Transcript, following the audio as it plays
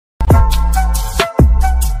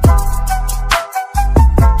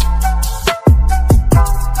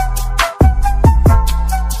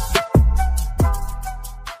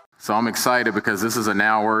excited because this is a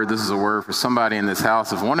now word. This is a word for somebody in this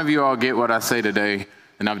house. If one of you all get what I say today,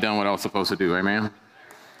 then I've done what I was supposed to do. Amen?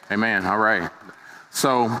 Amen. All right.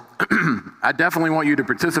 So I definitely want you to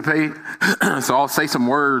participate. So I'll say some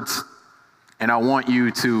words, and I want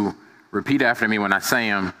you to repeat after me when I say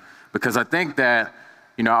them, because I think that,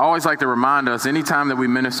 I always like to remind us anytime that we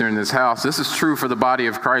minister in this house, this is true for the body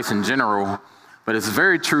of Christ in general, but it's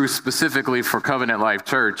very true specifically for Covenant Life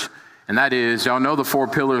Church. And that is, y'all know the 4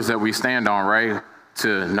 pillars that we stand on, right?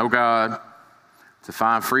 To know God, to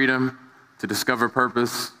find freedom, to discover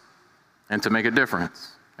purpose, and to make a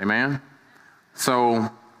difference. Amen? So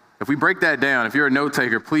if we break that down, if you're a note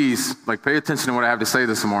taker, please pay attention to what I have to say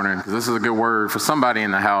this morning, because this is a good word for somebody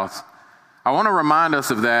in the house. I want to remind us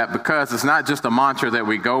of that because it's not just a mantra that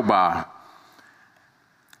we go by.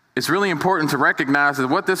 It's really important to recognize that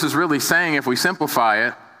what this is really saying, if we simplify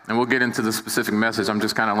it, and we'll get into the specific message. I'm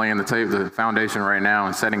just kind of laying the foundation right now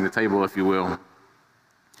and setting the table, if you will.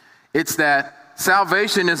 It's that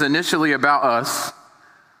salvation is initially about us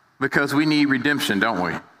because we need redemption, don't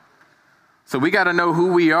we? So we got to know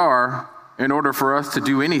who we are in order for us to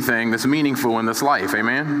do anything that's meaningful in this life,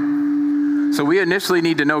 amen? So we initially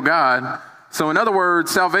need to know God. So in other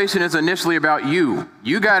words, salvation is initially about you.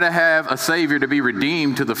 You got to have a Savior to be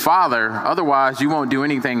redeemed to the Father. Otherwise, you won't do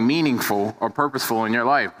anything meaningful or purposeful in your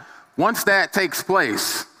life. Once that takes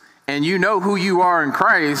place and you know who you are in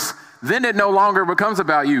Christ, then it no longer becomes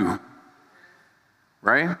about you,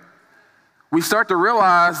 right? We start to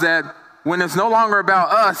realize that when it's no longer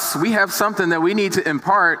about us, we have something that we need to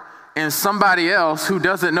impart in somebody else who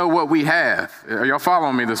doesn't know what we have. Are y'all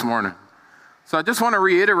following me this morning? So I just want to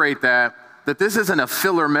reiterate that this isn't a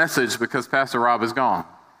filler message because Pastor Rob is gone.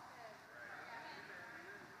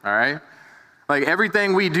 All right?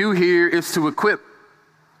 Everything we do here is to equip.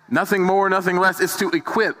 Nothing more, nothing less. It's to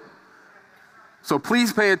equip. So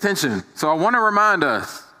please pay attention. So I want to remind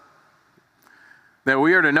us that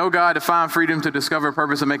we are to know God, to find freedom, to discover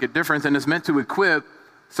purpose, and make a difference. And it's meant to equip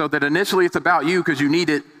so that initially it's about you because you need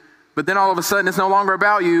it. But then all of a sudden it's no longer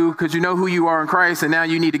about you because you know who you are in Christ. And now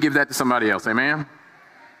you need to give that to somebody else. Amen?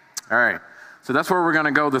 All right. So that's where we're going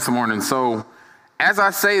to go this morning. So as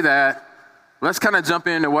I say that, let's kind of jump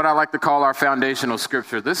into what I like to call our foundational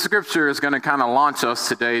scripture. This scripture is going to kind of launch us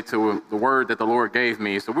today to the word that the Lord gave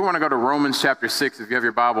me. So we want to go to Romans chapter 6, if you have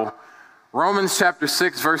your Bible. Romans chapter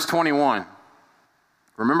 6, verse 21.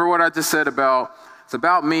 Remember what I just said about, it's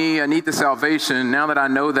about me. I need the salvation. Now that I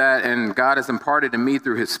know that and God has imparted to me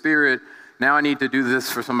through his Spirit, now I need to do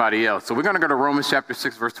this for somebody else. So we're going to go to Romans chapter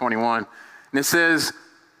 6, verse 21. And it says,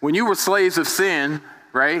 when you were slaves of sin,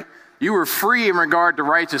 right, you were free in regard to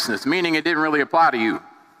righteousness, meaning it didn't really apply to you.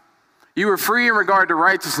 You were free in regard to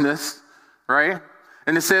righteousness, right?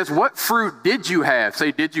 And it says, what fruit did you have?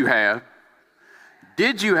 Say, did you have?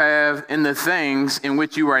 Did you have in the things in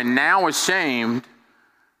which you are now ashamed?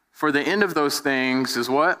 For the end of those things is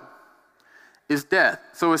what? Is death.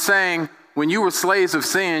 So it's saying when you were slaves of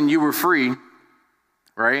sin, you were free,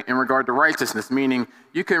 right, in regard to righteousness, meaning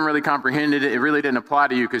you couldn't really comprehend it. It really didn't apply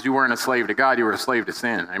to you because you weren't a slave to God. You were a slave to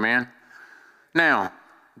sin. Amen? Now,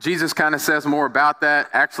 Jesus kind of says more about that.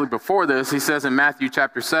 Actually, before this, he says in Matthew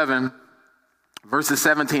chapter 7, verses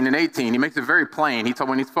 17 and 18, he makes it very plain.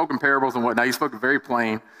 When he spoke in parables and whatnot, he spoke very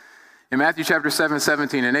plain. In Matthew chapter 7,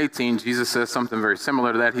 17 and 18, Jesus says something very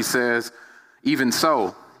similar to that. He says, even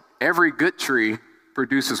so, every good tree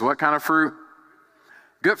produces what kind of fruit?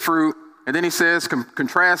 Good fruit. And then he says,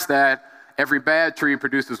 contrast that, every bad tree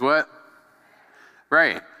produces what?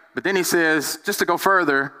 Right. But then he says, just to go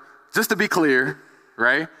further, just to be clear,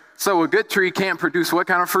 right? So a good tree can't produce what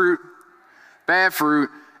kind of fruit? Bad fruit.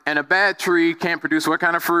 And a bad tree can't produce what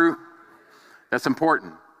kind of fruit? That's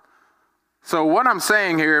important. So what I'm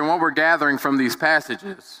saying here and what we're gathering from these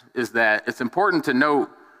passages is that it's important to note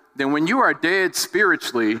that when you are dead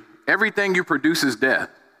spiritually, everything you produce is death.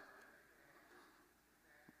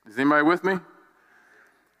 Is anybody with me?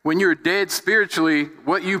 When you're dead spiritually,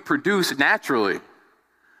 what you produce naturally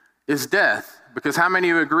is death. Because how many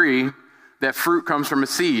of you agree that fruit comes from a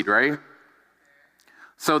seed, right?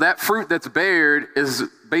 So that fruit that's bared is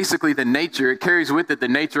basically the nature. It carries with it the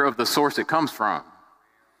nature of the source it comes from.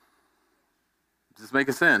 Does this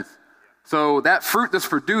make sense? So that fruit that's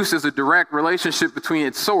produced is a direct relationship between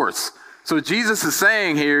its source. So Jesus is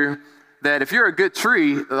saying here that if you're a good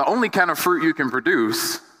tree, the only kind of fruit you can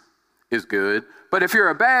produce is good. But if you're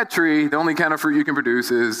a bad tree, the only kind of fruit you can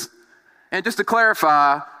produce is, and just to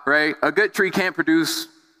clarify, right, a good tree can't produce,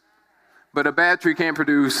 but a bad tree can't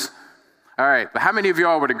produce. All right, but how many of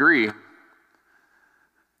y'all would agree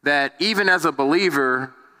that even as a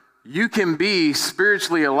believer, you can be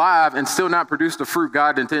spiritually alive and still not produce the fruit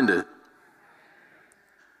God intended?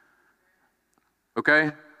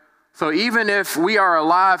 okay? So even if we are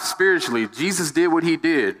alive spiritually, Jesus did what he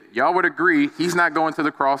did. Y'all would agree he's not going to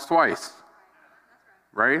the cross twice,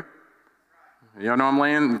 right? Y'all know I'm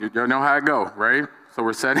laying, y'all know how I go, right? So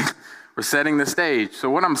we're setting the stage. So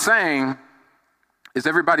what I'm saying is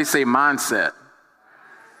everybody say mindset.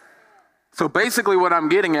 So basically what I'm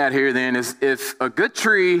getting at here then is if a good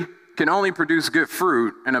tree can only produce good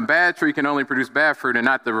fruit and a bad tree can only produce bad fruit and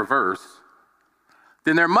not the reverse,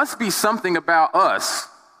 then there must be something about us,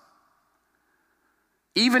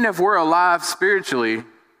 even if we're alive spiritually,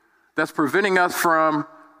 that's preventing us from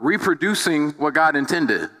reproducing what God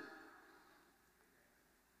intended.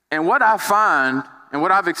 And what I find and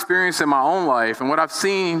what I've experienced in my own life and what I've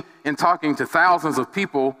seen in talking to thousands of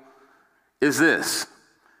people is this.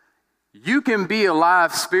 You can be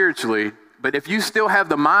alive spiritually, but if you still have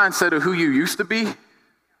the mindset of who you used to be,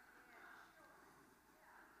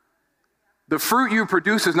 the fruit you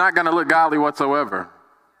produce is not going to look godly whatsoever.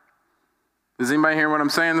 Does anybody hear what I'm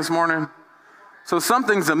saying this morning? So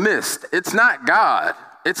something's amiss. It's not God.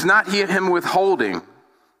 It's not him withholding,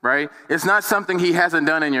 right? It's not something he hasn't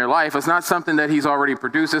done in your life. It's not something that he's already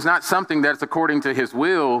produced. It's not something that's according to his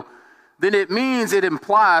will. Then it means it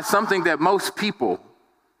implies something that most people,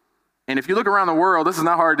 and if you look around the world, this is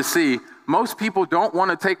not hard to see, most people don't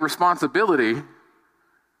want to take responsibility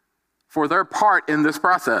for their part in this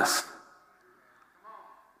process,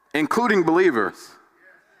 including believers.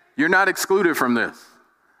 You're not excluded from this.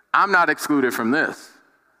 I'm not excluded from this.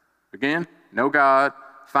 Again, know God,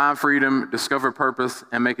 find freedom, discover purpose,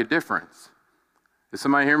 and make a difference. Did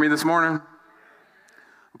somebody hear me this morning?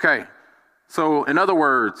 Okay. So in other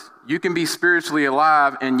words, you can be spiritually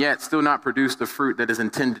alive and yet still not produce the fruit that is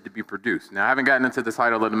intended to be produced. Now, I haven't gotten into the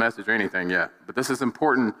title of the message or anything yet, but this is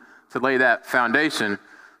important to lay that foundation.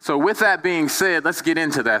 So with that being said, let's get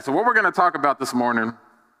into that. So what we're going to talk about this morning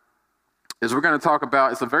is we're going to talk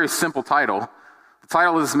about, it's a very simple title. The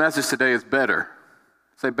title of this message today is Better.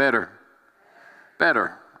 Say better.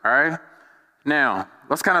 Better, all right? Now,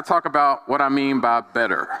 let's kind of talk about what I mean by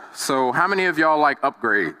better. So how many of y'all like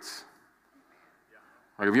upgrades?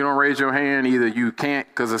 Like if you don't raise your hand, either you can't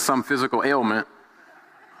because of some physical ailment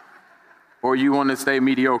or you want to stay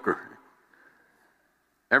mediocre.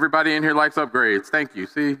 Everybody in here likes upgrades. Thank you.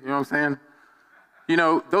 See, you know what I'm saying? You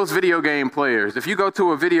know, those video game players, if you go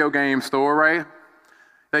to a video game store, right?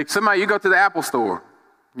 Like you go to the Apple store.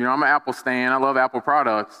 You know, I'm an Apple stan. I love Apple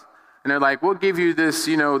products. And they're like, we'll give you this,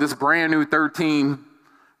 you know, this brand new 13,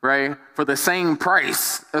 right? For the same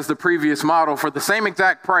price as the previous model, for the same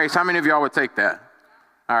exact price. How many of y'all would take that?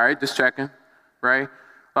 All right, just checking, right?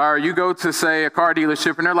 Or you go to, say, a car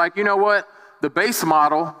dealership, and they're like, you know what? The base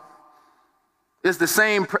model is the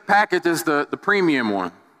same package as the premium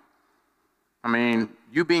one. I mean,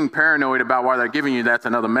 you being paranoid about why they're giving you that's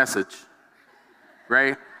another message,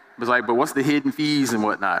 right? It's like, but what's the hidden fees and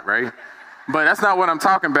whatnot, right? But that's not what I'm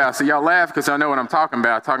talking about. So y'all laugh because I know what I'm talking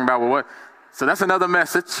about. Talking about, well, what? So that's another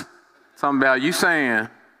message. Something about you saying,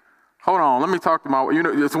 hold on, let me talk to you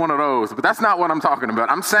know, it's one of those. But that's not what I'm talking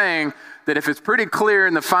about. I'm saying that if it's pretty clear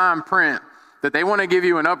in the fine print that they want to give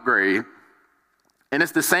you an upgrade and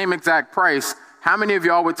it's the same exact price, how many of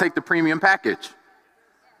y'all would take the premium package?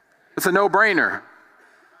 It's a no-brainer,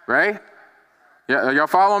 right? Yeah, y'all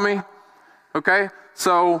follow me? Okay,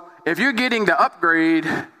 so if you're getting the upgrade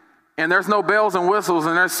and there's no bells and whistles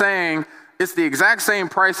and they're saying it's the exact same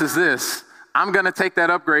price as this, I'm going to take that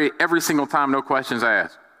upgrade every single time, no questions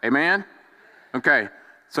asked. Amen? Okay,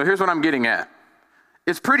 so here's what I'm getting at.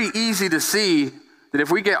 It's pretty easy to see that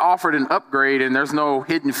if we get offered an upgrade and there's no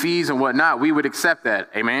hidden fees and whatnot, we would accept that.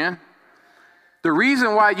 Amen? The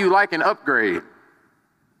reason why you like an upgrade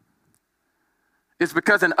is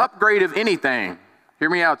because an upgrade of anything, hear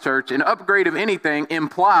me out, church, an upgrade of anything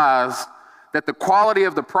implies that the quality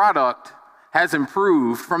of the product has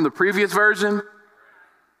improved from the previous version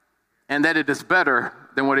and that it is better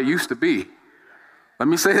than what it used to be. Let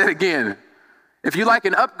me say that again. If you like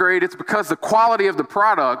an upgrade, it's because the quality of the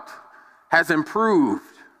product has improved,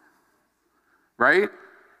 right?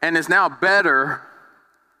 And is now better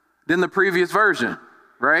than the previous version,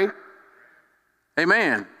 right?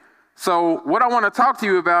 Amen. So what I want to talk to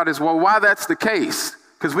you about is, well, why that's the case.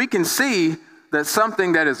 Because we can see that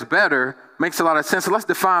something that is better makes a lot of sense. So let's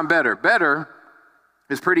define better. Better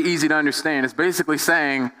is pretty easy to understand. It's basically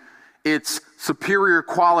saying it's superior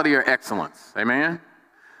quality or excellence. Amen?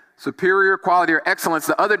 Superior quality or excellence.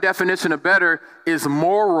 The other definition of better is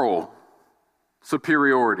moral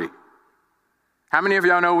superiority. How many of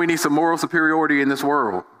y'all know we need some moral superiority in this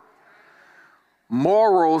world?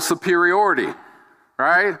 Moral superiority,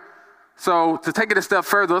 right? So to take it a step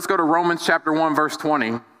further, let's go to Romans chapter 1, verse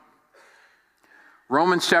 20.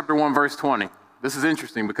 Romans chapter 1, verse 20. This is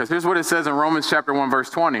interesting because here's what it says in Romans chapter 1, verse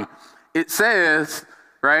 20. It says,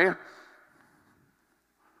 right,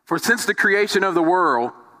 for since the creation of the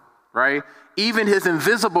world, right, even his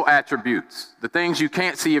invisible attributes, the things you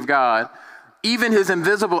can't see of God, even his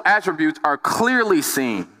invisible attributes are clearly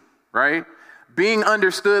seen, right, being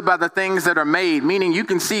understood by the things that are made, meaning you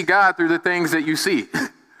can see God through the things that you see.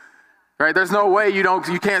 Right? There's no way you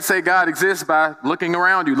can't say God exists by looking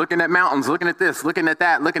around you, looking at mountains, looking at this, looking at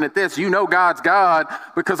that, looking at this. You know God's God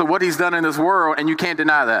because of what he's done in this world, and you can't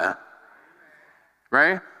deny that.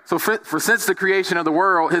 Right? So for since the creation of the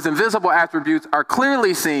world, his invisible attributes are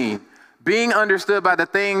clearly seen, being understood by the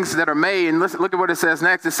things that are made. And look at what it says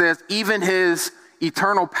next. It says, even his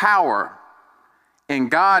eternal power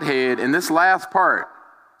and Godhead in this last part,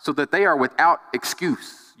 so that they are without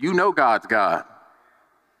excuse. You know God's God.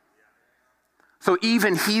 So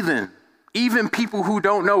even heathen, even people who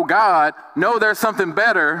don't know God, know there's something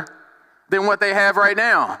better than what they have right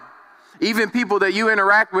now. Even people that you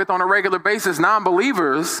interact with on a regular basis,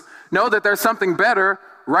 non-believers, know that there's something better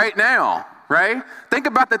right now, right? Think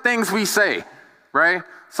about the things we say, right?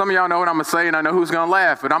 Some of y'all know what I'm going to say, and I know who's going to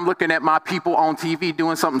laugh, but I'm looking at my people on TV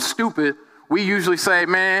doing something stupid. We usually say,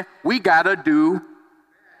 man, we got to do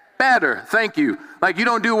better. Thank you. Like you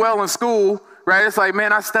don't do well in school, right? It's like,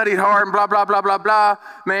 man, I studied hard and blah, blah, blah, blah, blah.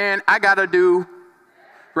 Man, I got to do,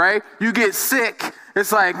 right? You get sick.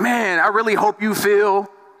 It's like, man, I really hope you feel,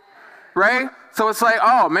 right? So it's like,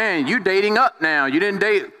 oh, man, you dating up now. You didn't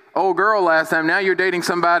date old girl last time. Now you're dating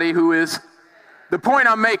somebody who is. The point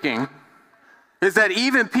I'm making is that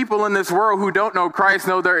even people in this world who don't know Christ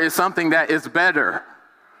know there is something that is better.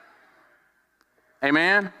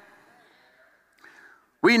 Amen?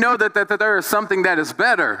 We know that there is something that is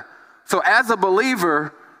better. So as a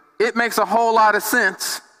believer, it makes a whole lot of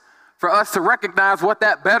sense for us to recognize what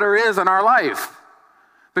that better is in our life.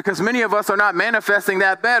 Because many of us are not manifesting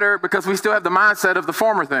that better because we still have the mindset of the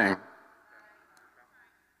former thing.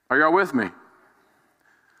 Are y'all with me?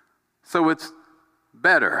 So it's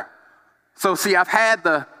better. So see, I've had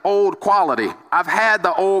the old quality. I've had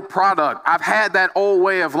the old product. I've had that old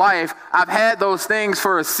way of life. I've had those things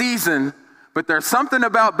for a season, but there's something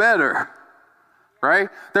about better. Right?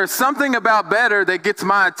 There's something about better that gets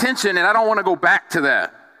my attention, and I don't want to go back to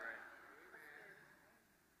that.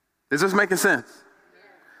 Is this making sense?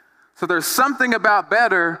 So there's something about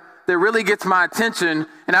better that really gets my attention,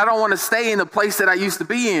 and I don't want to stay in the place that I used to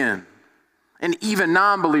be in. And even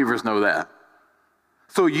non-believers know that.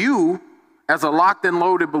 So you, as a locked and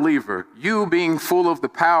loaded believer, you being full of the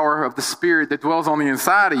power of the Spirit that dwells on the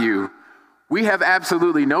inside of you, we have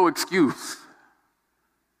absolutely no excuse.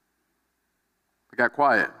 I got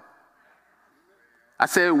quiet. I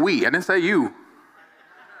said we. I didn't say you.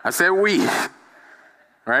 I said we.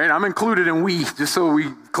 Right? I'm included in we, just so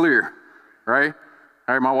we clear. Right?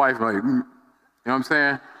 All right, my wife, like, you know what I'm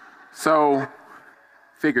saying? So,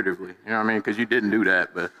 figuratively, you know what I mean? Because you didn't do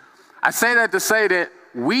that. But I say that to say that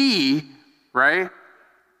we, right,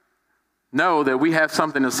 know that we have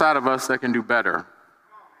something inside of us that can do better.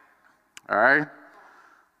 All right?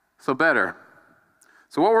 So better.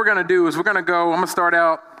 So what we're going to do is I'm going to start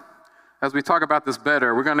out, as we talk about this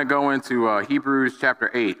better, we're going to go into Hebrews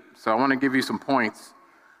chapter 8. So I want to give you some points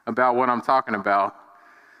about what I'm talking about.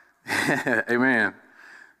 Amen.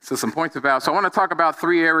 So I want to talk about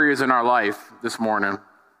 3 areas in our life this morning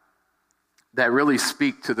that really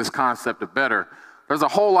speak to this concept of better. There's a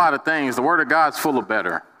whole lot of things. The Word of God's full of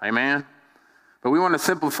better. Amen. But we want to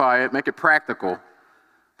simplify it, make it practical.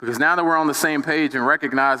 Because now that we're on the same page and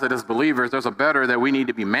recognize that as believers, there's a better that we need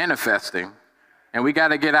to be manifesting. And we got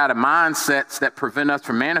to get out of mindsets that prevent us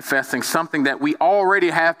from manifesting something that we already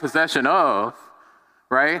have possession of,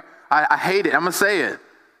 right? I hate it. I'm going to say it.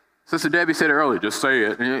 Sister Debbie said it earlier, just say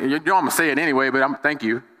it. You know I'm going to say it anyway, but thank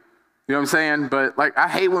you. You know what I'm saying? But like, I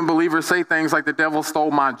hate when believers say things like the devil stole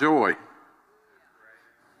my joy.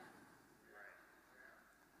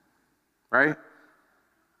 Right?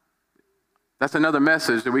 That's another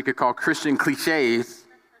message that we could call Christian cliches.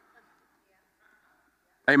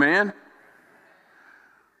 Amen?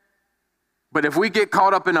 But if we get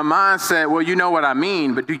caught up in a mindset, well, you know what I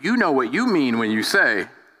mean, but do you know what you mean when you say?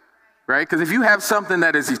 Right? Because if you have something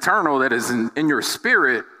that is eternal, that is in your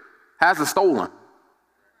spirit, how's it stolen?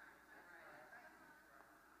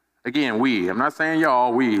 Again, we. I'm not saying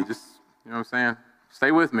y'all, we. Just, you know what I'm saying?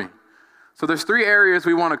 Stay with me. So there's 3 areas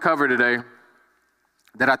we want to cover today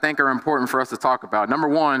that I think are important for us to talk about. Number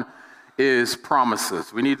 1 is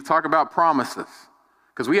promises. We need to talk about promises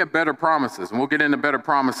because we have better promises, and we'll get into better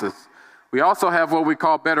promises. We also have what we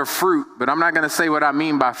call better fruit, but I'm not going to say what I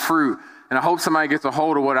mean by fruit, and I hope somebody gets a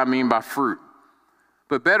hold of what I mean by fruit.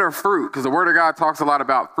 but better fruit, because the Word of God talks a lot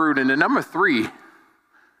about fruit. And then number 3,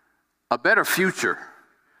 a better future.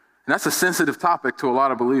 And that's a sensitive topic to a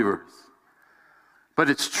lot of believers. But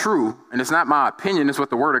it's true, and it's not my opinion, it's what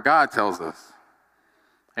the Word of God tells us.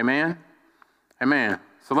 Amen? Amen.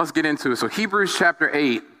 So let's get into it. So Hebrews chapter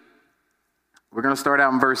 8, we're going to start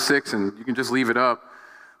out in verse 6, and you can just leave it up.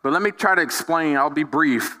 But let me try to explain, I'll be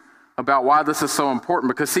brief, about why this is so important.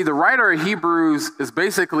 Because, see, the writer of Hebrews is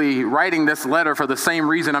basically writing this letter for the same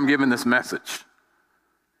reason I'm giving this message.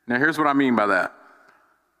 Now, here's what I mean by that.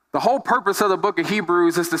 The whole purpose of the book of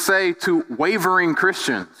Hebrews is to say to wavering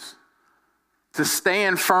Christians to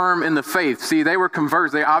stand firm in the faith. See, they were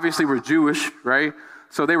converts. They obviously were Jewish, right?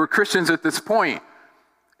 So they were Christians at this point.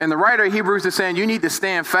 And the writer of Hebrews is saying you need to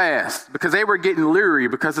stand fast, because they were getting leery,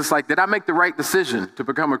 because it's like, did I make the right decision to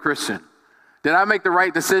become a Christian? Did I make the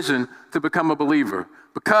right decision to become a believer?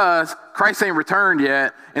 Because Christ ain't returned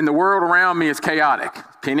yet, and the world around me is chaotic.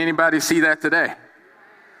 Can anybody see that today?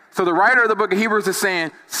 So the writer of the book of Hebrews is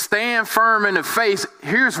saying, stand firm in the faith.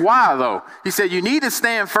 Here's why, though. He said you need to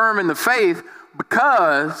stand firm in the faith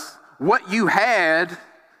because what you had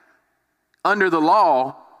under the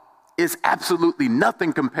law is absolutely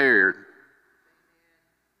nothing compared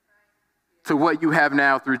to what you have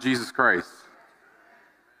now through Jesus Christ.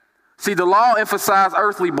 See, the law emphasized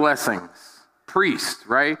earthly blessings. Priests,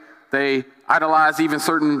 right? They idolize even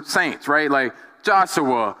certain saints, right? Like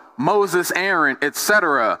Joshua, Moses, Aaron,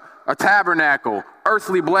 etc. A tabernacle,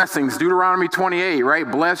 earthly blessings. Deuteronomy 28, right?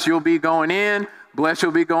 Blessed you'll be going in, blessed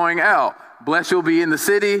you'll be going out. Blessed you'll be in the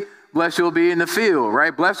city, blessed you'll be in the field,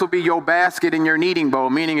 right? Blessed will be your basket and your kneading bowl,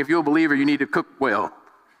 meaning if you're a believer, you need to cook well.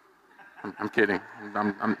 I'm kidding.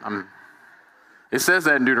 It says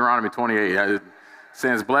that in Deuteronomy 28. It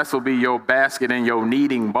says, blessed will be your basket and your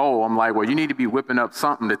kneading bowl. I'm like, well, you need to be whipping up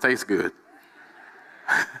something that tastes good.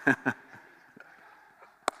 That's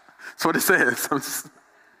what it says.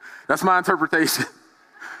 That's my interpretation.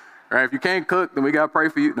 All right, if you can't cook, then we got to pray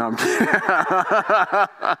for you. No, I'm kidding.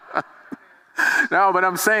 No, but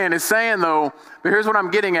it's saying though, but here's what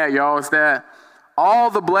I'm getting at, y'all, is that all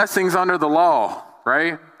the blessings under the law,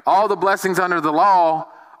 right? All the blessings under the law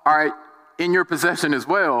are in your possession as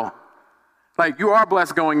well. Like, you are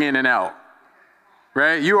blessed going in and out,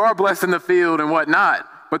 right? You are blessed in the field and whatnot.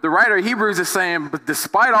 But the writer of Hebrews is saying, but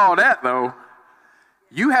despite all that though,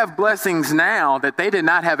 you have blessings now that they did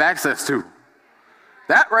not have access to.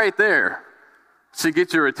 That right there should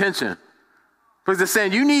get your attention. Because it's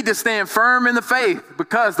saying you need to stand firm in the faith,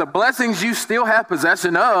 because the blessings you still have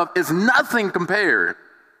possession of is nothing compared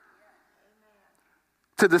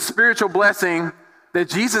to the spiritual blessing that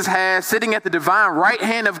Jesus has sitting at the divine right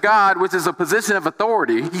hand of God, which is a position of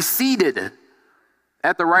authority. He's seated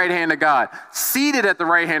at the right hand of God, seated at the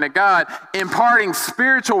right hand of God, imparting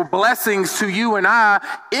spiritual blessings to you and I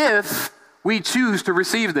if we choose to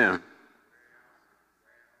receive them.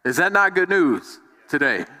 Is that not good news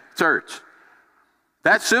today, church?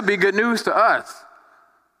 That should be good news to us.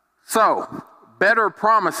 So, better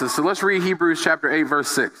promises. So let's read Hebrews chapter 8, verse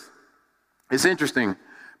 6. It's interesting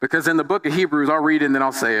because in the book of Hebrews, I'll read it and then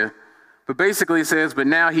I'll say it. But basically it says, but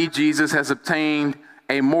now he, Jesus, has obtained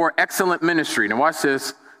a more excellent ministry. Now watch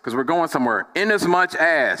this, because we're going somewhere. Inasmuch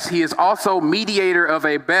as he is also mediator of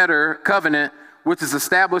a better covenant, which is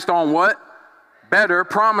established on what? Better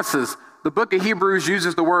promises. The book of Hebrews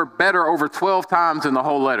uses the word better over 12 times in the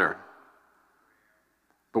whole letter.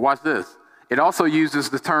 But watch this. It also uses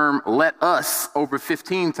the term let us over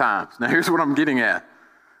 15 times. Now here's what I'm getting at.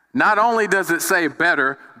 Not only does it say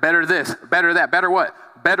better, better this, better that, better what?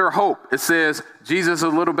 Better hope. It says Jesus is a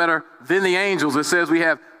little better than the angels. It says we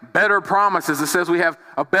have better promises. It says we have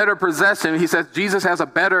a better possession. He says Jesus has a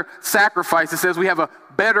better sacrifice. It says we have a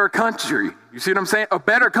better country. You see what I'm saying? A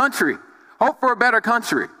better country. Hope for a better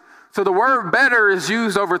country. So the word better is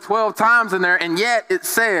used over 12 times in there, and yet it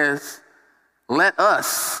says let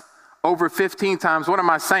us over 15 times. What am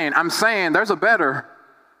I saying? I'm saying there's a better,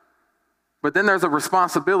 but then there's a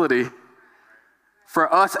responsibility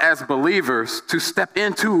for us as believers to step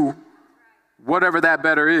into whatever that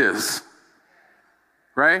better is,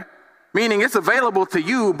 right? Meaning it's available to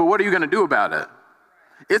you, but what are you going to do about it?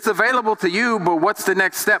 It's available to you, but what's the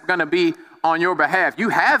next step going to be on your behalf? You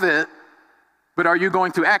have it, but are you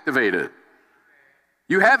going to activate it?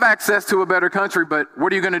 You have access to a better country, but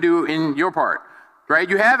what are you going to do in your part, right?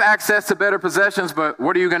 You have access to better possessions, but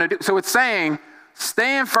what are you going to do? So it's saying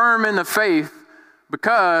stand firm in the faith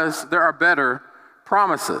because there are better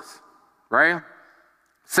promises, right?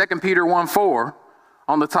 2 Peter 1:4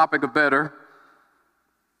 on the topic of better.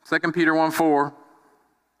 2 Peter 1:4.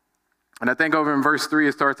 And I think over in verse 3,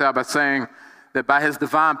 it starts out by saying, that by his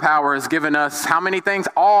divine power has given us how many things?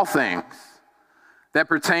 All things that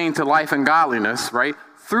pertain to life and godliness, right?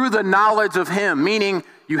 Through the knowledge of him, meaning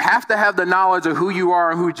you have to have the knowledge of who you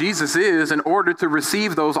are and who Jesus is in order to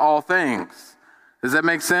receive those all things. Does that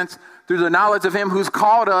make sense? Through the knowledge of him who's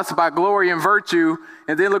called us by glory and virtue.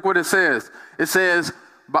 And then look what it says. It says,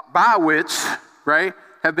 by which, right,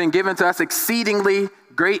 have been given to us exceedingly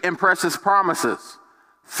great and precious promises.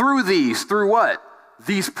 Through these, through what?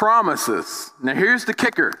 These promises. Now here's the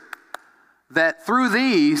kicker. That through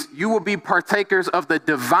these, you will be partakers of the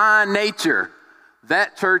divine nature.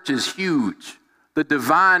 That, church, is huge. The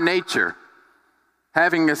divine nature,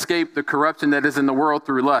 having escaped the corruption that is in the world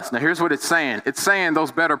through lust. Now here's what it's saying. It's saying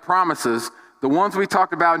those better promises, the ones we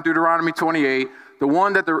talked about in Deuteronomy 28, the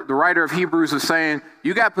one that the writer of Hebrews is saying,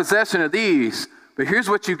 you got possession of these, but here's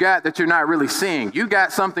what you got that you're not really seeing. You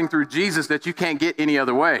got something through Jesus that you can't get any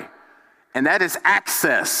other way. And that is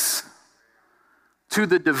access to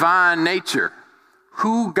the divine nature.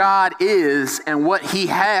 Who God is and what he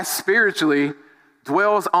has spiritually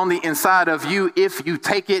dwells on the inside of you if you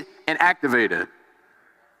take it and activate it.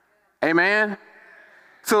 Amen?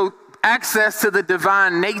 So access to the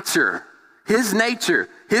divine nature, his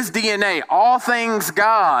DNA, all things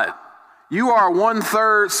God. You are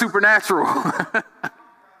 1/3 supernatural.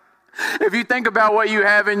 If you think about what you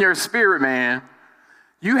have in your spirit, man,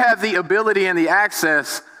 you have the ability and the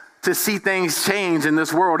access to see things change in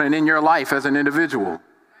this world and in your life as an individual.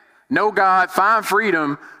 Know God, find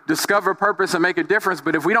freedom, discover purpose, and make a difference.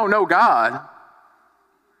 But if we don't know God,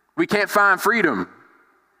 we can't find freedom.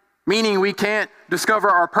 Meaning we can't discover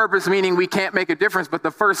our purpose, meaning we can't make a difference. But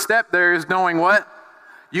the first step there is knowing what?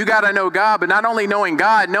 You got to know God, but not only knowing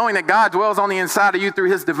God, knowing that God dwells on the inside of you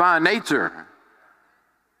through his divine nature.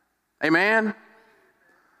 Amen?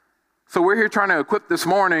 So we're here trying to equip this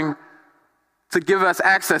morning to give us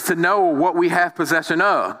access to know what we have possession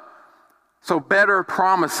of. So better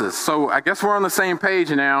promises. So I guess we're on the same page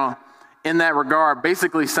now in that regard,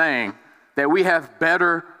 basically saying that we have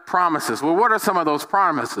better promises. Well, what are some of those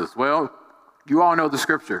promises? Well, you all know the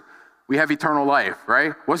scripture. We have eternal life,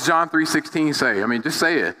 right? What's John 3:16 say? I mean, just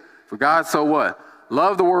say it. For God so what?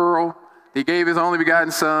 Loved the world. He gave his only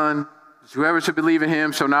begotten son. Whoever should believe in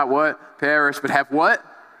him shall not what? Perish, but have what?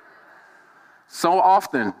 So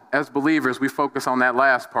often as believers, we focus on that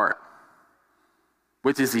last part,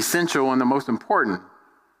 which is essential and the most important,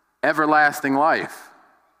 everlasting life.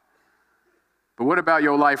 But what about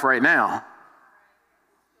your life right now?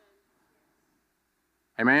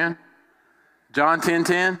 Amen? John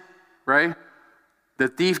 10:10, right? The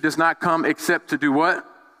thief does not come except to do what?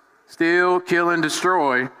 Steal, kill, and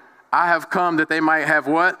destroy. I have come that they might have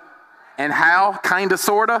what? And how? Kinda,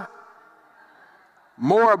 sorta?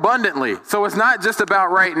 More abundantly. So it's not just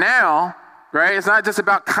about right now, right? It's not just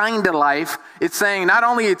about kinda life. It's saying not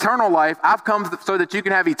only eternal life, I've come so that you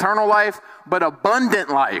can have eternal life, but abundant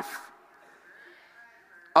life.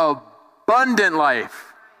 Abundant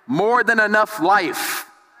life. More than enough life.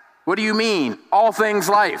 What do you mean? All things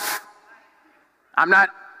life. I'm not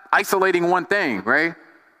isolating one thing, right?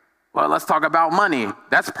 Well, let's talk about money.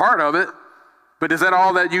 That's part of it. But is that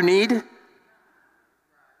all that you need?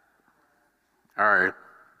 All right.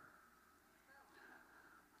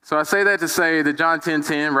 So I say that to say that John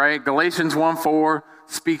 10:10, right? Galatians 1:4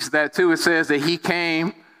 speaks that too. It says that he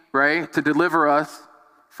came, right, to deliver us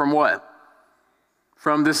from what?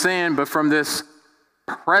 From the sin, but from this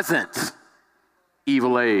present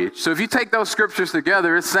evil age. So if you take those scriptures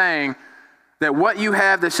together, it's saying that what you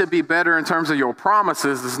have that should be better in terms of your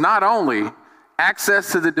promises is not only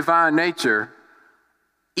access to the divine nature,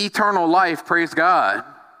 eternal life, praise God,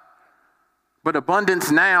 but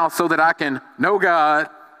abundance now so that I can know God,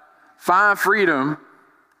 find freedom.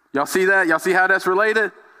 Y'all see that? Y'all see how that's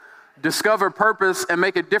related? Discover purpose and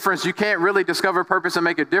make a difference. You can't really discover purpose and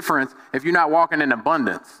make a difference if you're not walking in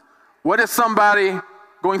abundance. What is somebody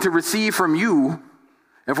going to receive from you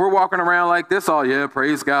if we're walking around like this all year?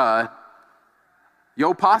 Praise God.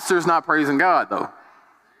 Your posture's not praising God, though.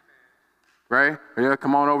 Right? Yeah,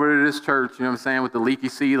 come on over to this church, you know what I'm saying, with the leaky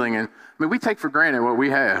ceiling. And I mean, we take for granted what we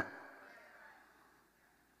have.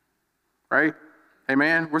 Right?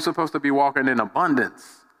 Amen? We're supposed to be walking in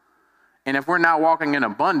abundance. And if we're not walking in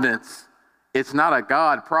abundance, it's not a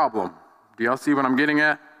God problem. Do y'all see what I'm getting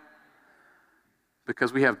at?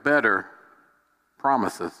 Because we have better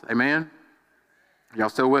promises. Amen? Y'all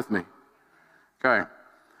still with me? Okay.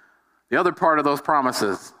 The other part of those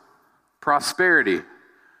promises, prosperity.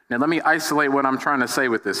 Now let me isolate what I'm trying to say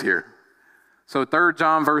with this here. So 3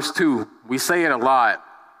 John verse 2, we say it a lot,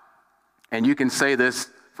 and you can say this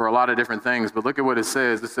for a lot of different things, but look at what it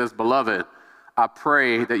says. It says, beloved, I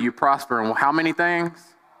pray that you prosper in how many things?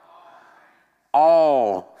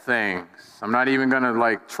 All things. I'm not even going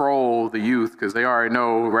to troll the youth because they already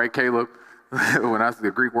know, right, Caleb? When I say the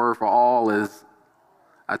Greek word for all is,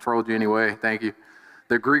 I trolled you anyway, thank you.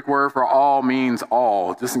 The Greek word for all means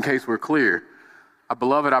all, just in case we're clear.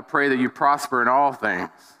 Beloved, I pray that you prosper in all things,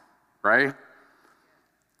 right?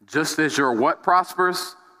 Just as your what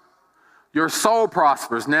prospers? Your soul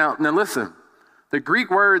prospers. Now listen, the Greek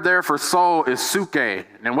word there for soul is suke.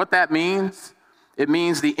 And what that means, it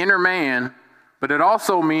means the inner man, but it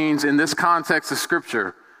also means, in this context of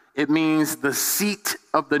Scripture, it means the seat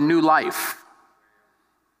of the new life.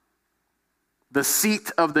 The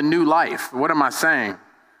seat of the new life. What am I saying?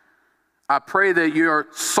 I pray that your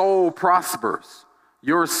soul prospers.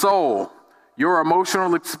 Your soul, your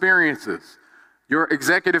emotional experiences, your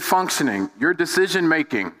executive functioning, your decision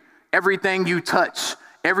making, everything you touch,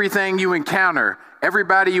 everything you encounter,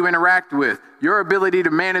 everybody you interact with, your ability to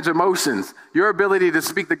manage emotions, your ability to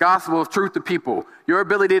speak the gospel of truth to people, your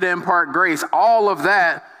ability to impart grace, all of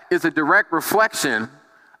that is a direct reflection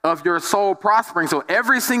of your soul prospering. So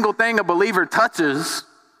every single thing a believer touches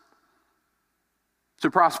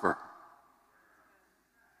should prosper.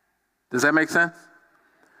 Does that make sense?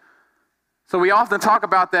 So we often talk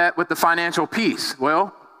about that with the financial piece.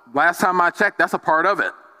 Well, last time I checked, that's a part of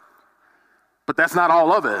it. But that's not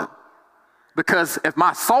all of it. Because if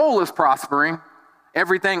my soul is prospering,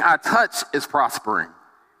 everything I touch is prospering.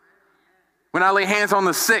 When I lay hands on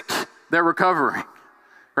the sick, they're recovering,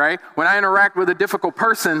 right? When I interact with a difficult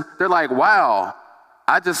person, they're like, wow,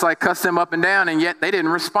 I just cussed them up and down, and yet they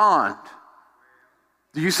didn't respond.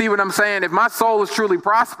 Do you see what I'm saying? If my soul is truly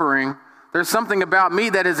prospering, there's something about me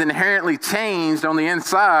that is inherently changed on the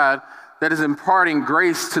inside that is imparting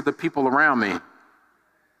grace to the people around me.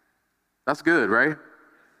 That's good, right?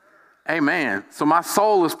 Amen. So my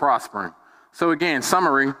soul is prospering. So again,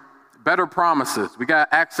 summary, better promises. We got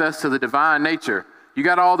access to the divine nature. You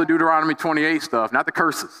got all the Deuteronomy 28 stuff, not the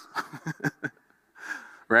curses.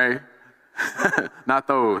 Right? Not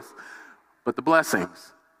those, but the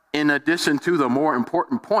blessings. In addition to the more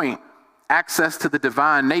important point, access to the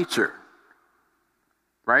divine nature.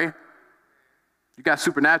 Right? You got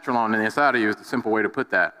supernatural on the inside of you is the simple way to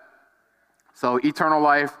put that. So eternal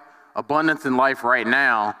life, abundance in life right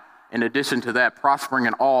now, in addition to that, prospering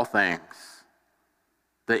in all things.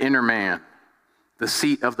 The inner man, the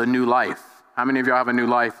seat of the new life. How many of y'all have a new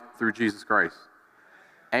life through Jesus Christ?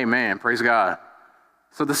 Amen. Praise God.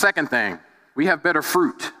 So the second thing, we have better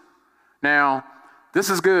fruit. Now, this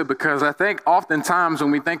is good because I think oftentimes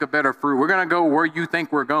when we think of better fruit, we're going to go where you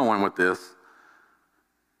think we're going with this.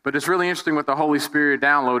 But it's really interesting what the Holy Spirit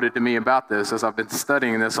downloaded to me about this as I've been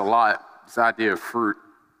studying this a lot, this idea of fruit.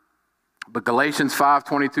 But Galatians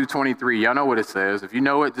 5:22-23, y'all know what it says. If you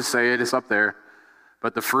know it, just say it. It's up there.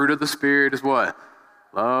 But the fruit of the Spirit is what?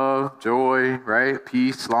 Love, joy, right?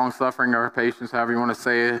 Peace, long-suffering, or patience, however you want to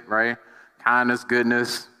say it, right? Kindness,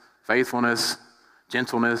 goodness, faithfulness,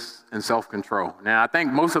 gentleness, and self-control. Now, I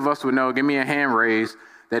think most of us would know, give me a hand raise,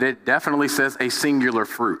 that it definitely says a singular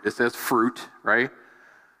fruit. It says fruit, right?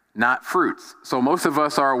 Not fruits. So most of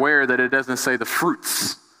us are aware that it doesn't say the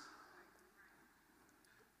fruits.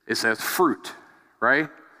 It says fruit, right?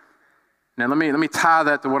 Now let me tie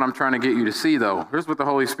that to what I'm trying to get you to see, though. Here's what the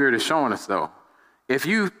Holy Spirit is showing us, though. If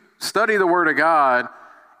you study the Word of God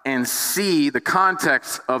and see the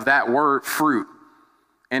context of that word fruit,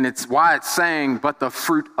 and it's why it's saying, but the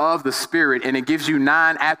fruit of the Spirit, and it gives you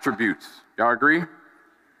 9 attributes. Y'all agree?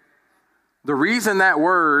 The reason that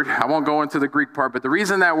word, I won't go into the Greek part, but the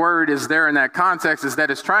reason that word is there in that context is that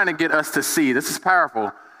it's trying to get us to see, this is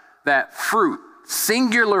powerful, that fruit,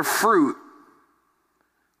 singular fruit,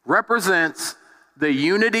 represents the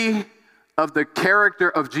unity of the character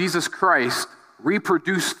of Jesus Christ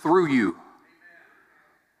reproduced through you.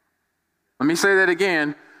 Let me say that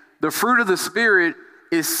again. The fruit of the Spirit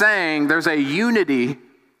is saying there's a unity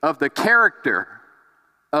of the character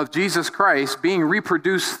of Jesus Christ being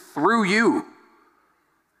reproduced through you.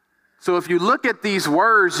 So if you look at these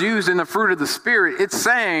words used in the fruit of the Spirit, it's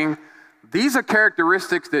saying these are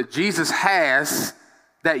characteristics that Jesus has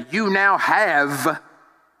that you now have,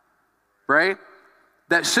 right?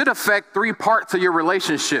 That should affect 3 parts of your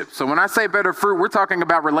relationship. So when I say better fruit, we're talking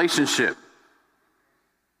about relationship,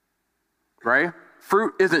 right?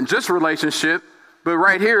 Fruit isn't just relationship, but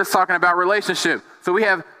right here it's talking about relationship. So we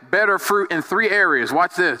have better fruit in 3 areas.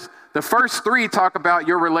 Watch this. The first 3 talk about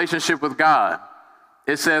your relationship with God.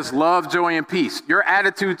 It says love, joy, and peace. Your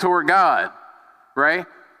attitude toward God, right?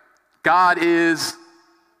 God is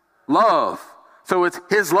love. So it's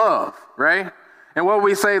his love, right? And what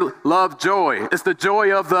we say, love, joy. It's the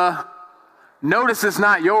joy of the Notice it's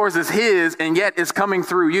not yours, it's his, and yet it's coming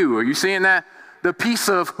through you. Are you seeing that? The peace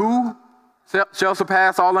of who shall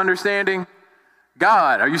surpass all understanding?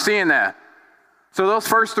 God. Are you seeing that? So those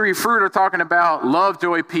first three fruit are talking about love,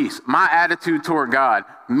 joy, peace. My attitude toward God.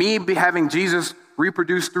 Me having Jesus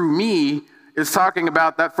reproduce through me is talking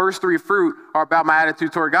about that first three fruit are about my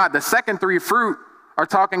attitude toward God. The second three fruit are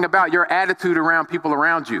talking about your attitude around people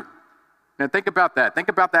around you. Now think about that. Think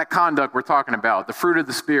about that conduct we're talking about, the fruit of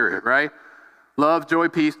the Spirit, right? Love, joy,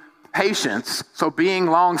 peace, patience. So being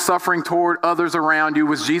long-suffering toward others around you.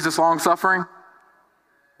 Was Jesus long-suffering?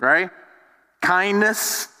 Right?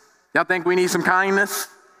 Kindness. Y'all think we need some kindness?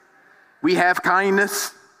 We have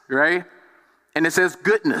kindness, right? And it says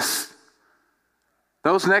goodness.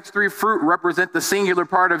 Those next three fruit represent the singular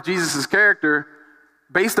part of Jesus' character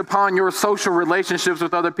based upon your social relationships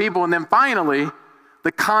with other people. And then finally,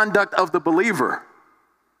 the conduct of the believer,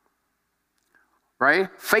 right?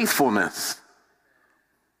 Faithfulness,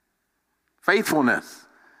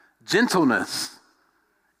 gentleness,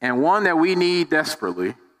 and one that we need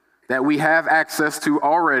desperately, that we have access to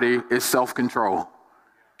already, is self-control.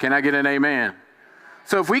 Can I get an amen?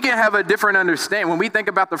 So if we can have a different understanding, when we think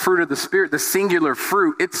about the fruit of the Spirit, the singular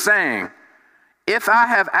fruit, it's saying, if I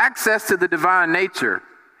have access to the divine nature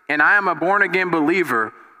and I am a born-again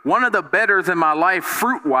believer, one of the betters in my life,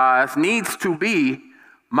 fruit-wise, needs to be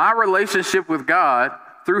my relationship with God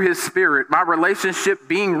through his Spirit, my relationship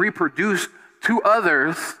being reproduced to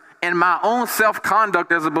others, and my own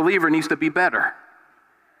self-conduct as a believer needs to be better.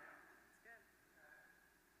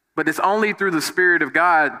 But it's only through the Spirit of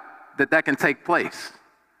God that can take place,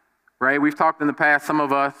 right? We've talked in the past, some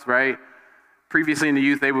of us, right? Previously in the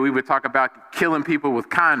youth, we would talk about killing people with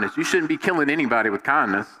kindness. You shouldn't be killing anybody with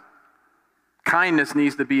kindness. Kindness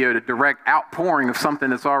needs to be a direct outpouring of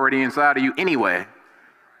something that's already inside of you anyway,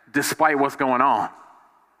 despite what's going on.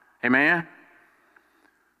 Amen?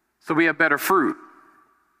 So we have better fruit.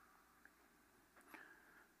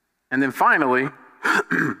 And then finally,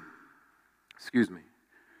 excuse me,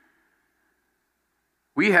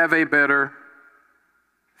 we have a better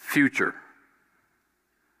future.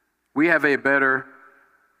 We have a better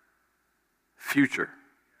future.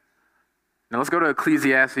 Now let's go to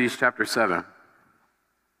Ecclesiastes chapter 7.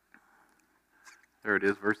 There it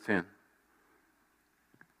is, verse 10.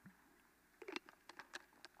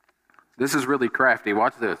 This is really crafty.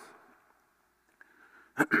 Watch this.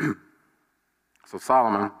 So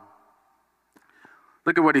Solomon,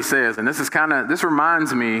 look at what he says. And this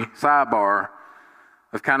reminds me, sidebar,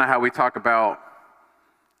 of kind of how we talk about,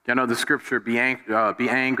 y'all know the scripture, be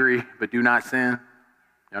angry, but do not sin.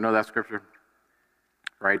 Y'all know that scripture?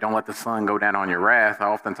 Right? Don't let the sun go down on your wrath. I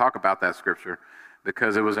often talk about that scripture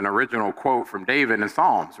because it was an original quote from David in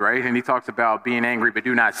Psalms, right? And he talks about being angry, but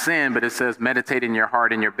do not sin, but it says, meditate in your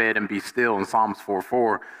heart in your bed and be still in Psalms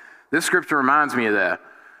 4:4. This scripture reminds me of that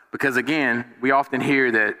because, again, we often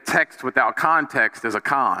hear that text without context is a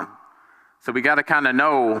con. So we got to kind of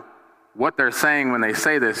know what they're saying when they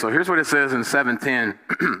say this. So here's what it says in 7:10.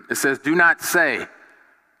 It says, do not say,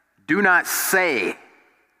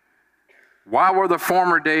 why were the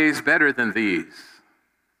former days better than these?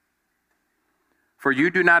 For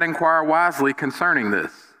you do not inquire wisely concerning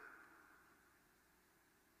this.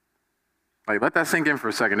 Like, let that sink in for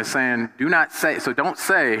a second. It's saying, do not say. So don't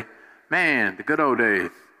say, man, the good old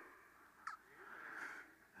days.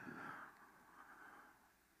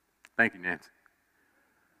 Thank you, Nancy.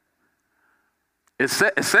 It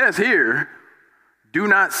says here, do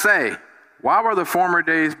not say, why were the former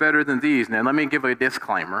days better than these? Now, let me give a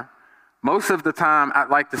disclaimer. Most of the time, I'd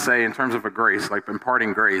like to say, in terms of a grace, like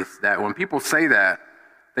imparting grace, that when people say that,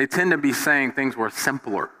 they tend to be saying things were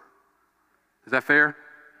simpler. Is that fair?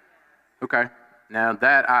 Okay. Now,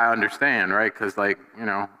 that I understand, right? Because, I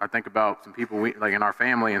think about some people, in our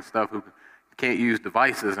family and stuff, who can't use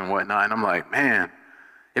devices and whatnot, and I'm like, man,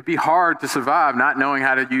 it'd be hard to survive not knowing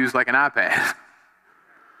how to use, an iPad.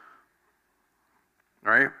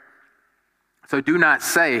 Right? So do not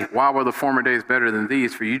say, why were the former days better than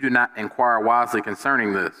these? For you do not inquire wisely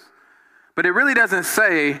concerning this. But it really doesn't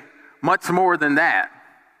say much more than that.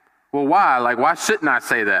 Well, why? Why shouldn't I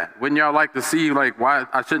say that? Wouldn't y'all like to see, why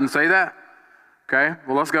I shouldn't say that? Okay,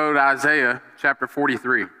 well, let's go to Isaiah chapter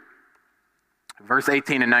 43, verse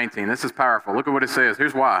 18 and 19. This is powerful. Look at what it says.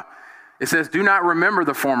 Here's why. It says, do not remember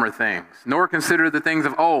the former things, nor consider the things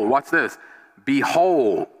of old. Watch this.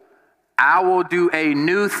 Behold, I will do a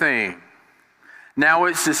new thing. Now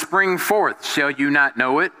it shall spring forth. Shall you not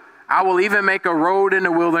know it? I will even make a road in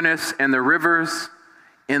the wilderness and the rivers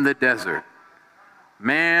in the desert.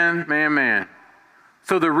 Man, man, man.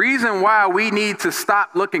 So the reason why we need to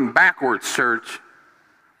stop looking backwards, church,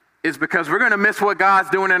 is because we're going to miss what God's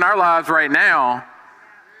doing in our lives right now,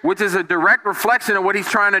 which is a direct reflection of what he's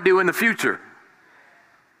trying to do in the future.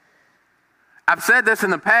 I've said this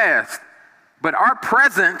in the past, but our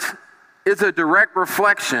present is a direct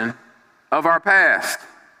reflection of our past.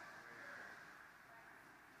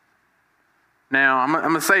 Now, I'm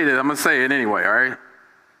going to say this. I'm going to say it anyway, all right?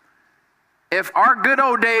 If our good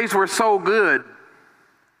old days were so good,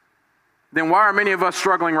 then why are many of us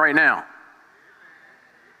struggling right now?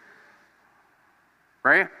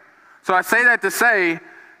 Right? So I say that to say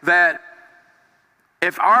that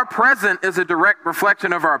if our present is a direct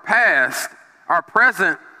reflection of our past, our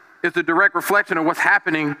present is a direct reflection of what's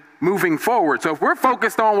happening moving forward. So if we're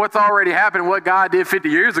focused on what's already happened, what God did 50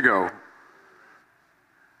 years ago,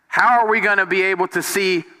 how are we going to be able to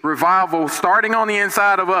see revival starting on the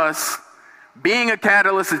inside of us, being a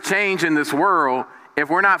catalyst of change in this world, if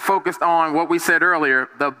we're not focused on what we said earlier,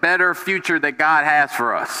 the better future that God has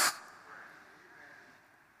for us?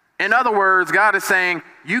 In other words, God is saying,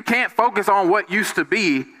 you can't focus on what used to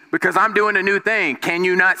be because I'm doing a new thing. Can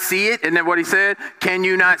you not see it? Isn't that what he said? Can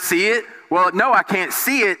you not see it? Well, no, I can't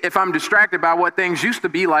see it if I'm distracted by what things used to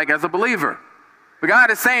be like as a believer. But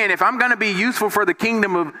God is saying, if I'm going to be useful for the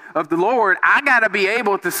kingdom of the Lord, I got to be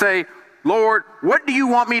able to say, Lord, what do you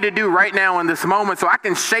want me to do right now in this moment so I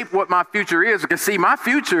can shape what my future is? Because see, my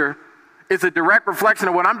future is a direct reflection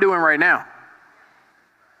of what I'm doing right now.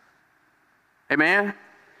 Amen?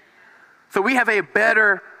 So we have a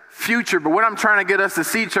better future. But what I'm trying to get us to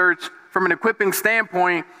see, church, from an equipping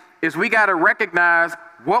standpoint, is we got to recognize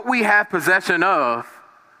what we have possession of,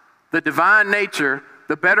 the divine nature,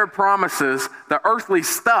 the better promises, the earthly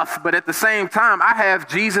stuff. But at the same time, I have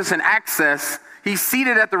Jesus and access. He's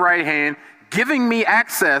seated at the right hand, giving me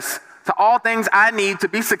access to all things I need to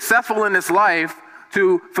be successful in this life,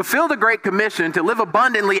 to fulfill the Great Commission, to live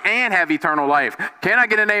abundantly and have eternal life. Can I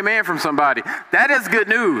get an amen from somebody? That is good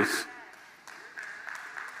news.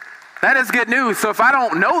 That is good news. So if I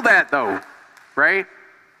don't know that though, right,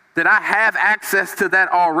 that I have access to that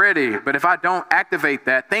already, but if I don't activate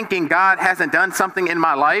that, thinking God hasn't done something in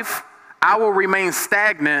my life, I will remain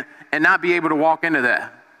stagnant and not be able to walk into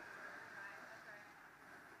that.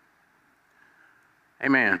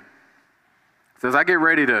 Amen. So as I get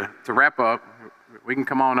ready to wrap up, we can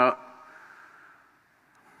come on up.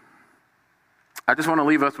 I just want to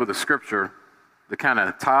leave us with a scripture that kind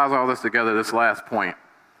of ties all this together, this last point.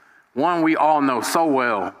 One we all know so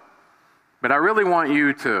well, but I really want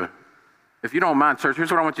you to, if you don't mind, church,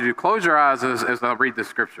 here's what I want you to do. Close your eyes as I read this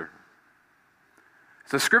scripture.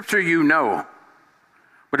 It's a scripture you know,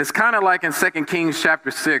 but it's kind of like in 2 Kings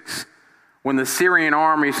chapter 6, when the Syrian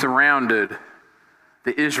army surrounded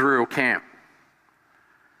the Israel camp.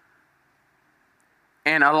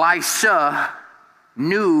 And Elisha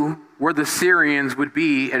knew where the Syrians would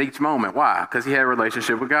be at each moment. Why? Because he had a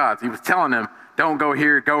relationship with God. He was telling them, don't go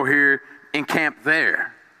here, encamp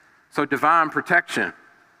there. So divine protection.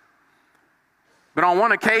 But on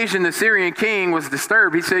one occasion, the Syrian king was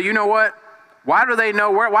disturbed. He said, you know what? Why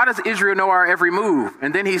does Israel know our every move?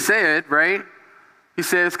 And then he said, right? He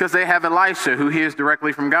says, because they have Elisha, who hears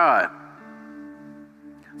directly from God.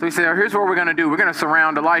 So he said, here's what we're going to do. We're going to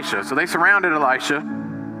surround Elisha. So they surrounded Elisha,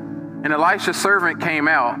 and Elisha's servant came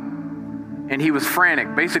out, and he was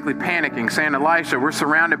frantic, basically panicking, saying, Elisha, we're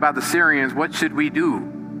surrounded by the Syrians. What should we do?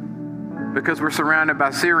 Because we're surrounded by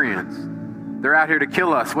Syrians. They're out here to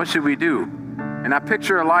kill us. What should we do? And I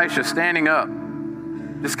picture Elisha standing up,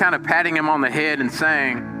 just kind of patting him on the head and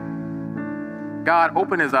saying, God,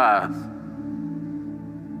 open his eyes.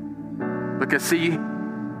 Because see,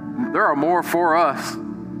 there are more for us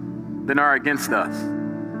than are against us.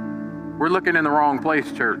 We're looking in the wrong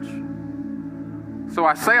place, church. So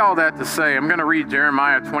I say all that to say, I'm going to read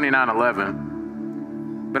Jeremiah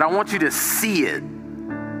 29:11, but I want you to see it.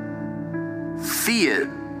 See it.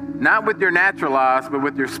 Not with your natural eyes, but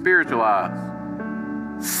with your spiritual eyes.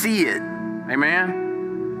 See it.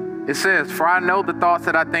 Amen? It says, for I know the thoughts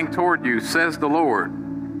that I think toward you, says the Lord.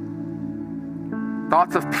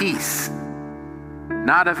 Thoughts of peace,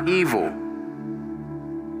 not of evil,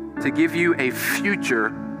 to give you a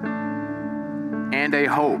future and a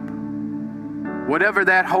hope. Whatever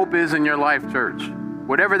that hope is in your life, church,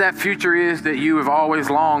 whatever that future is that you have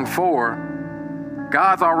always longed for,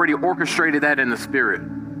 God's already orchestrated that in the spirit.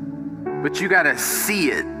 But you got to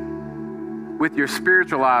see it with your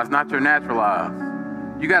spiritual eyes, not your natural eyes.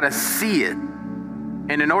 You got to see it.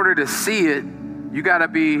 And in order to see it, you got to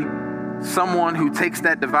be someone who takes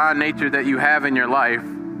that divine nature that you have in your life,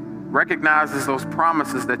 recognizes those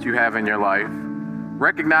promises that you have in your life,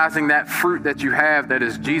 recognizing that fruit that you have, that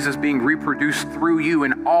is Jesus being reproduced through you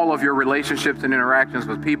in all of your relationships and interactions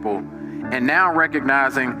with people, and now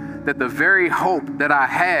recognizing that the very hope that I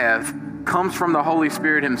have comes from the Holy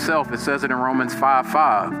Spirit himself. It says it in Romans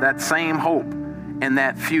 5:5, that same hope and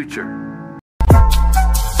that future.